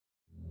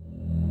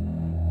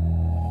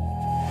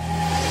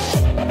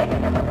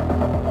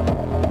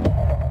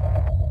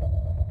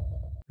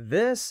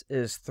This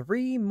is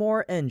 3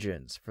 more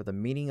engines for the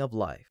meaning of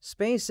life.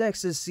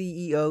 SpaceX's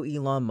CEO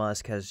Elon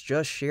Musk has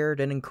just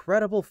shared an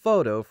incredible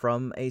photo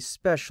from a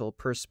special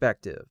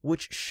perspective,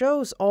 which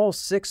shows all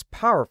 6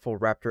 powerful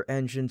Raptor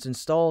engines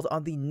installed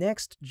on the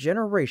next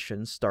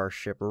generation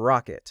Starship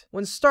rocket.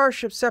 When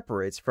Starship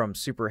separates from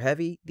Super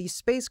Heavy, the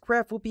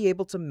spacecraft will be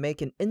able to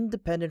make an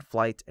independent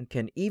flight and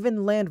can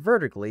even land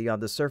vertically on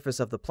the surface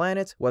of the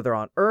planet, whether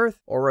on Earth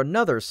or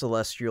another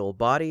celestial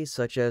body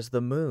such as the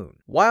Moon.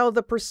 While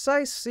the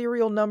precise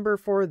serial number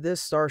for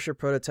this Starship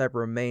prototype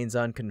remains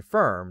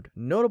unconfirmed,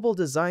 notable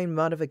design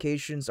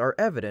modifications are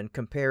evident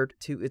compared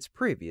to its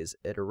previous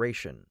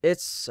iteration.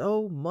 It's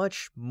so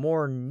much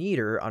more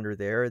neater under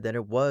there than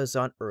it was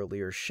on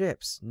earlier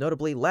ships,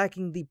 notably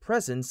lacking the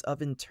presence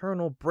of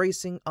internal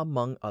bracing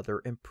among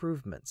other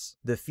improvements.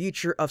 The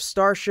future of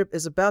Starship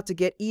is about to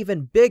get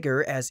even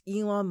bigger, as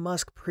Elon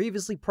Musk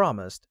previously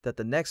promised that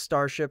the next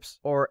Starships,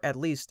 or at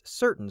least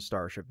certain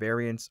Starship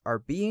variants, are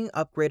being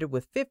upgraded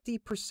with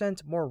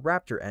 50% more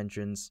Raptor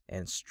engines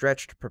and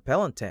stretched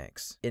propellant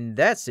tanks. In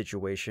that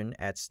situation,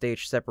 at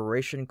stage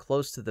separation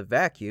close to the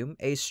vacuum,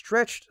 a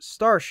stretched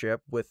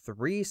Starship with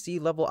 3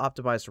 sea-level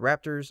optimized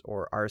Raptors,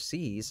 or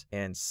RCs,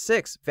 and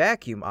 6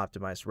 vacuum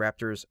optimized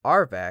Raptors,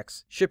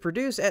 RVACs, should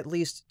produce at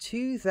least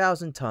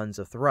 2,000 tons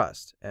of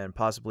thrust, and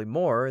possibly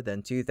more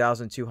than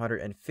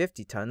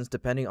 2,250 tons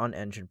depending on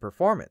engine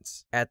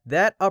performance. At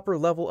that upper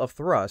level of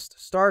thrust,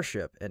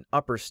 Starship, an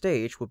upper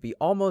stage, would be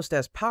almost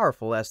as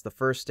powerful as the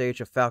first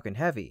stage of Falcon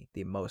Heavy,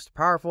 the most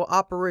powerful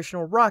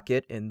operational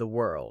rocket in the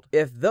world.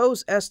 If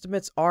those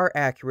estimates are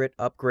accurate,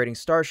 upgrading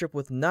Starship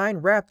with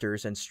 9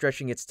 Raptors and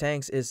stretching its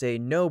tanks is a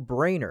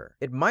no-brainer.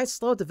 It might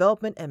slow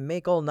development and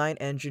make all 9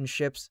 engine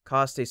ships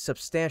cost a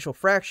substantial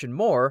fraction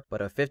more,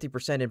 but a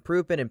 50%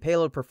 improvement in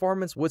payload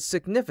performance would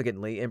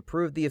significantly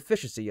improve the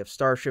efficiency of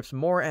Starship's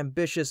more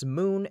ambitious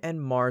Moon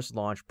and Mars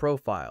launch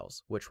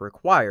profiles, which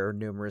require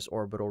numerous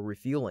orbital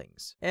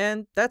refuelings.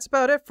 And that's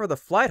about it for the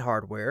flight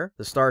hardware.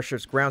 The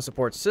Starship's ground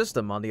support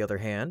system, on the other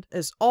hand,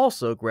 is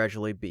also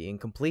gradually being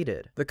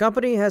completed. The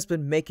company has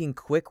been making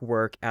quick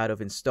work out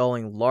of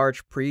installing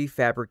large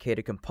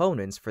prefabricated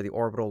components for the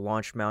orbital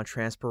launch mount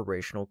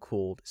transpirational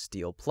cooled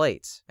steel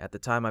plates. At the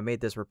time I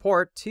made this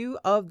report, 2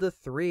 of the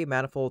 3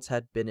 manifolds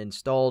had been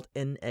installed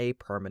in a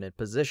permanent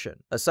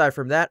position. Aside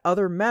from that,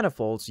 other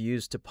manifolds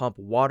used to pump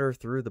water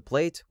through the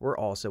plate were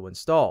also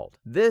installed.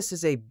 This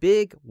is a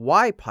big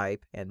Y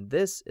pipe, and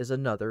this is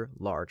another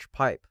large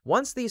pipe.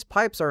 Once these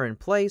pipes are in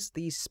place,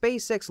 the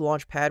SpaceX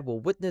launch pad will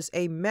witness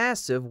a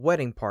massive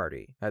wedding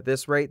party. At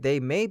this rate, they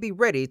may be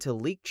ready to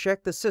leak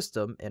check the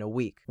system in a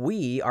week.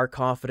 We are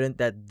confident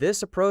that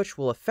this approach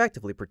will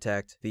effectively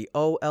protect the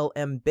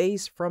OLM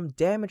base from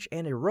damage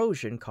and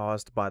erosion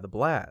caused by the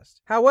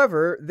blast.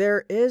 However,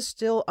 there is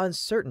still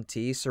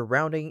uncertainty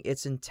surrounding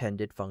its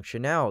intended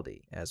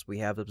functionality. As we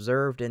have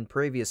observed in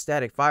previous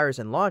static fires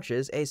and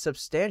launches, a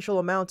substantial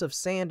amount of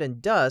sand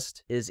and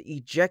dust is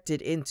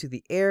ejected into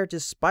the air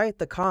despite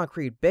the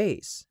concrete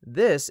base.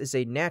 This is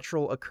a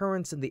natural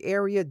occurrence in the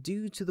area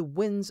due to the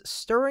winds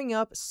stirring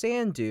up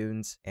sand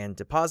dunes and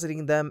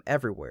depositing them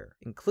everywhere,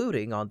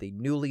 including on the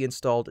newly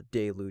installed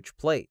deluge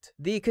plate.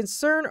 The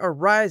concern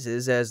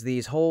arises as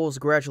these holes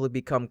gradually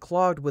become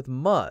clogged with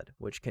mud,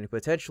 which can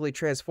potentially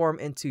transform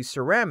into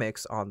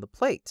ceramics on the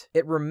plate.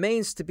 It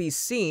remains to be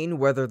seen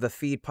whether the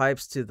feed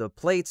pipes to the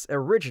plates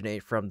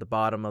originate from the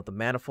bottom of the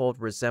manifold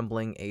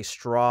resembling a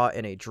straw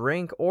in a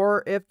drink,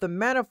 or if the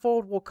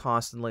manifold will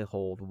constantly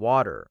hold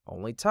water.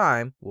 Only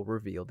time will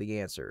reveal the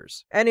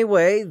answers.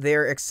 Anyway,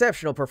 their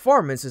exceptional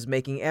performance is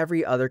making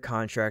every other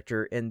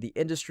contractor in the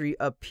industry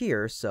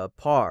appear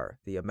subpar.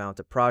 The amount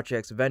of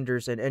projects,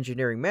 vendors, and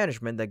engineering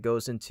management that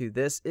goes into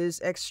this is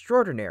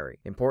extraordinary.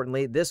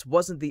 Importantly, this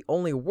wasn't the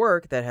only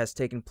work that has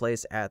taken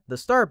place at the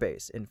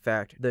starbase. In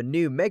fact, the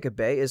new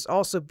Megabay is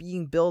also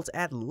being built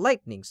at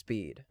lightning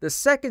speed. The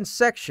second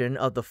section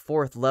of the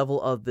 4th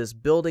level of this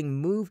building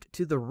moved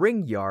to the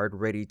ring yard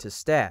ready to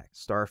stack.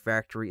 Star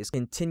Factory is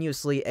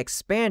continuously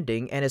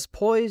expanding and is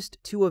poised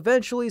to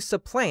eventually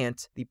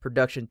supplant the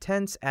production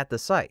tents at the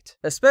site,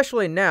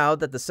 especially now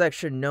that the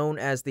section known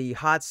as the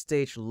hot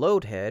stage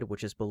load head,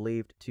 which is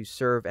believed to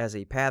serve as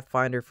a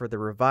pathfinder for the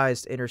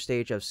revised inner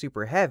stage of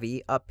Super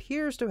Heavy,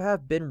 appears to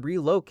have been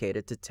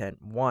relocated to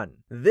Tent 1.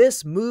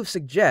 This move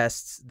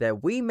suggests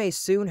that we may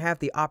soon have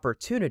the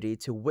opportunity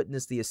to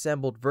witness the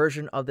assembled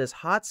version of this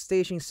hot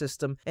staging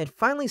system and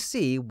finally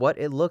see what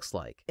it looks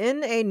like.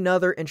 In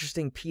another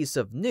interesting piece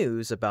of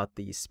news about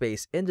the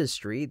space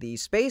industry, the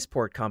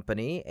Spaceport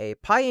Company, a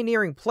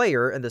pioneering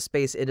player in the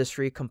space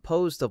industry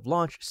composed of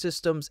launch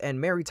systems and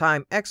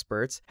maritime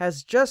experts,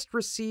 has just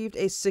received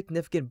a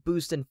significant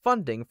boost in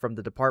funding from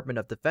the Department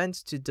of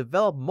Defense to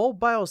develop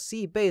mobile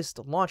sea-based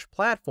launch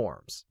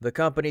platforms. The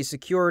company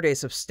secured a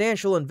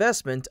substantial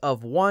investment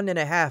of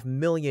 $1.5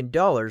 million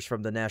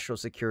from the National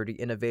Security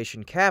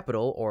Innovation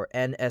Capital, or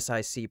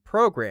NSIC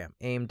program,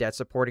 aimed at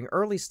supporting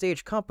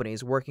early-stage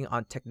companies working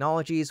on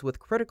technologies with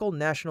critical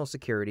national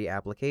security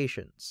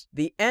applications.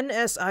 The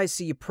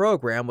NSIC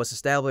program was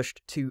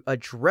established to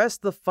address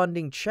the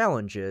funding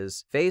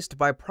challenges faced faced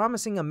by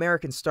promising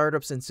American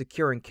startups in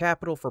securing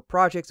capital for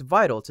projects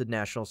vital to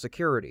national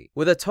security.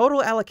 With a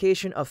total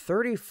allocation of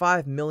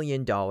 $35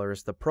 million,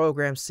 the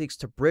program seeks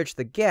to bridge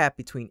the gap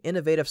between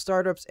innovative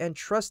startups and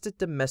trusted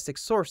domestic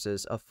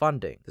sources of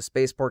funding. The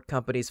spaceport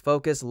company's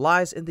focus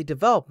lies in the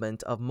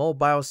development of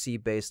mobile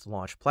sea-based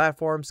launch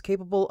platforms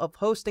capable of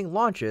hosting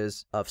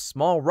launches of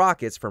small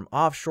rockets from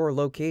offshore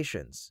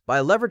locations.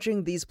 By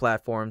leveraging these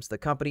platforms, the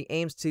company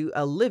aims to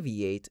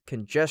alleviate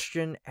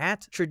congestion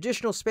at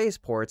traditional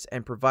spaceports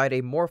and provide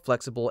a more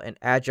flexible and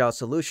agile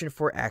solution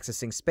for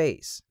accessing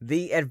space.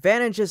 The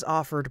advantages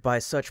offered by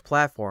such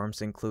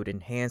platforms include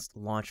enhanced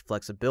launch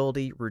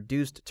flexibility,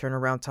 reduced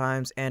turnaround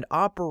times, and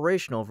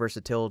operational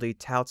versatility,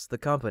 touts the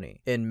company.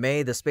 In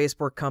May, the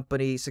spaceport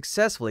company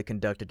successfully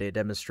conducted a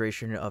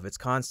demonstration of its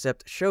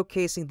concept,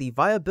 showcasing the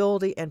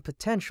viability and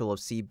potential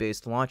of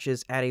sea-based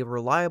launches as a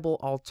reliable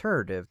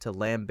alternative to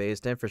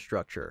land-based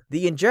infrastructure.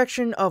 The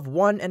injection of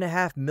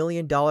 $1.5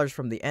 million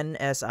from the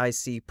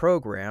NSIC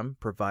program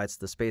provides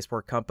the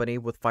spaceport company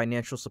with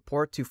financial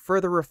support to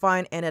further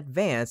refine and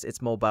advance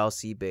its mobile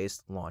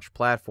sea-based launch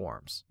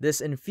platforms.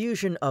 This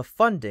infusion of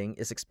funding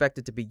is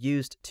expected to be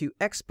used to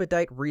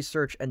expedite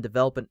research and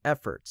development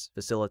efforts,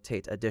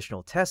 facilitate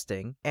additional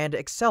testing, and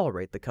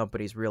accelerate the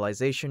company's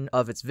realization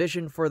of its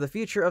vision for the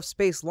future of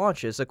space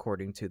launches,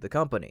 according to the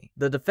company.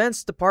 The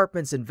Defense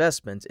Department's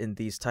investment in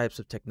these types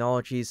of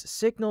technologies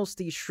signals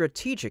the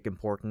strategic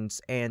importance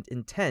and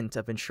intent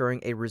of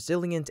ensuring a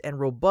resilient and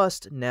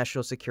robust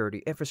national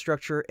security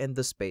infrastructure in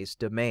the space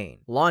domain.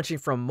 Launching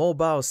from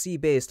mobile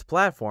sea-based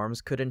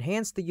platforms could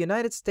enhance the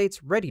United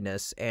States'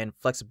 readiness and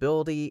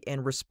flexibility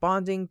in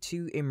responding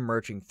to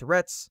emerging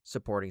threats,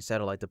 supporting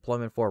satellite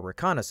deployment for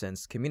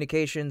reconnaissance,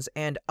 communications,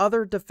 and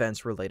other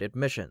defense-related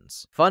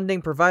missions.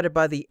 Funding provided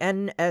by the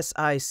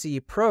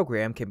NSIC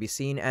program can be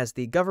seen as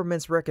the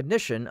government's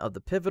recognition of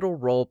the pivotal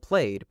role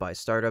played by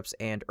startups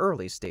and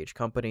early-stage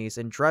companies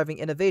in driving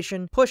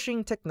innovation,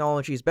 pushing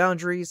technology's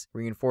boundaries,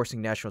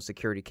 reinforcing national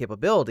security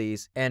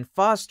capabilities, and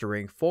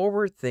fostering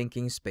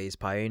forward-thinking space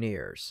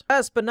pioneers.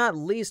 Last but not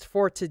least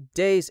for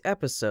today's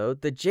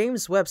episode, the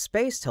James Webb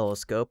Space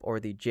Telescope, or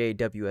the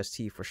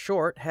JWST for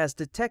short, has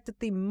detected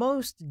the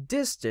most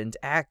distant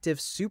active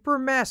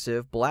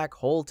supermassive black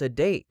hole to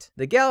date.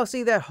 The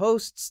galaxy that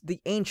hosts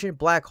the ancient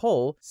black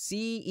hole,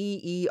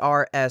 CEERS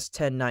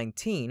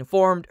 1019,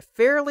 formed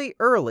fairly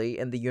early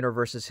in the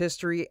universe's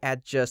history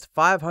at just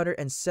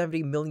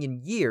 570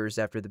 million years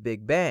after the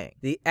Big Bang.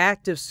 The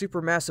active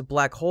supermassive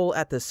black hole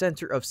at the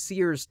center of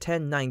CEERS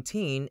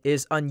 1019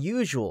 is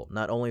unusual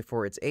not only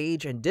for its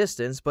age and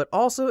distance, but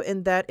also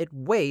in that it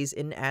weighs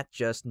in at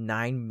just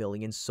 9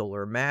 million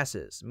solar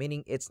masses,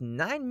 meaning it's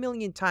 9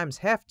 million times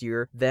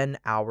heftier than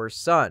our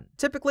sun.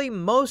 Typically,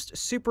 most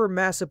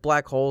supermassive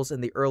black holes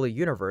in the early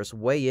universe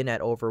weigh in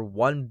at over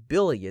 1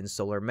 billion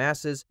solar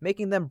masses,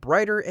 making them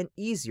brighter and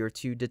easier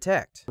to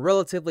detect. The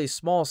relatively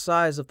small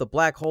size of the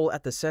black hole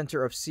at the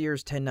center of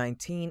CEERS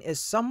 1019 is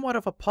somewhat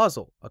of a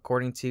puzzle,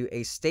 according to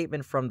a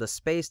statement from the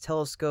Space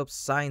Telescope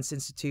Science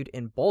Institute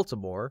in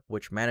Baltimore,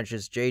 which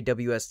manages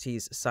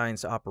JWST's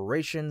science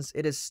operations.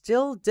 It is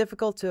still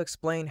difficult to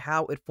explain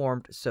how it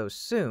formed so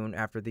soon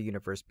after the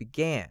universe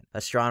began.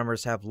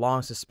 Astronomers have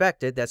long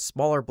suspected that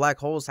smaller black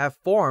holes have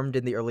formed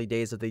in the early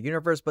days of the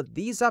universe, but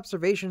these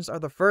observations are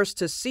the first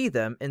to see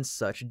them in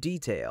such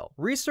detail.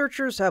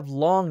 Researchers have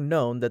long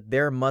known that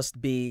there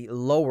must be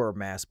lower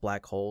mass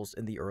black holes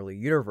in the early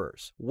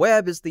universe.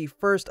 Webb is the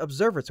first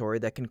observatory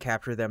that can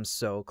capture them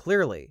so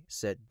clearly,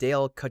 said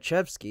Dale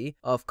Kochevsky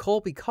of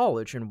Colby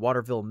College in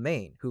Waterville,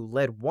 Maine, who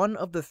led one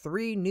of the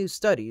 3 new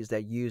studies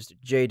that used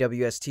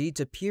JWST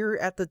to peer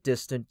at the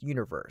distant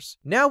universe.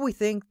 Now we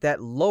think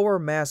that lower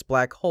mass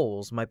black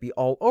holes might be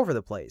all over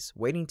the place,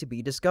 waiting to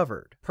be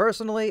discovered.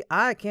 Personally,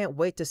 I can't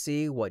wait to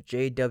see what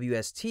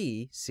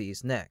JWST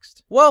sees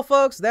next. Well,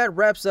 folks, that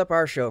wraps up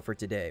our show for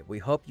today. We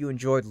hope you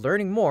enjoyed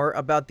learning more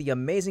about the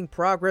amazing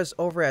progress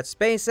over at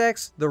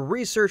SpaceX, the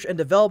research and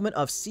development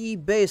of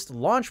sea-based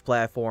launch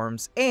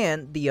platforms,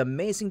 and the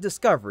amazing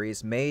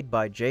discoveries made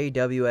by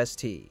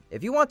JWST.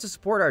 If you want to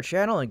support our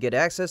channel and get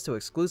access to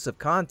exclusive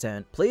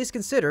content, please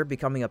consider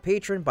becoming a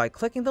patron by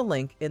clicking the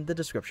link in the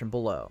description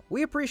below.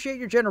 We appreciate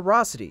your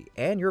generosity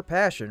and your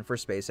passion for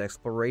space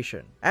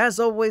exploration. As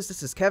always,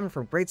 this is Kevin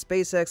from Great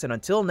SpaceX, and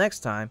until next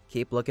time,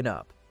 keep looking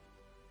up.